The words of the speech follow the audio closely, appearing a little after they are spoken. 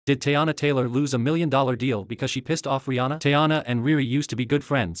Did Teyana Taylor lose $1 million deal because she pissed off Rihanna? Teyana and Riri used to be good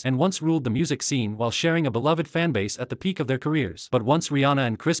friends and once ruled the music scene while sharing a beloved fanbase at the peak of their careers. But once Rihanna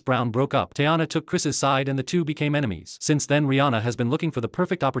and Chris Brown broke up, Teyana took Chris's side and the two became enemies. Since then, Rihanna has been looking for the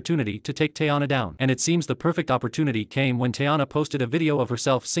perfect opportunity to take Teyana down. And it seems the perfect opportunity came when Teyana posted a video of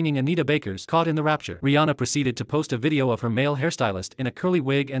herself singing Anita Baker's Caught in the Rapture. Rihanna proceeded to post a video of her male hairstylist in a curly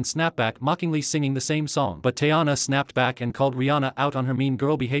wig and snapback mockingly singing the same song. But Teyana snapped back and called Rihanna out on her mean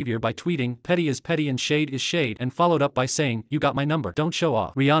girl behavior by tweeting, "Petty is petty and shade is shade," and followed up by saying, "You got my number, don't show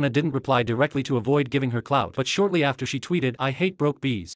off." Rihanna didn't reply directly to avoid giving her clout, but shortly after she tweeted, "I hate broke bees."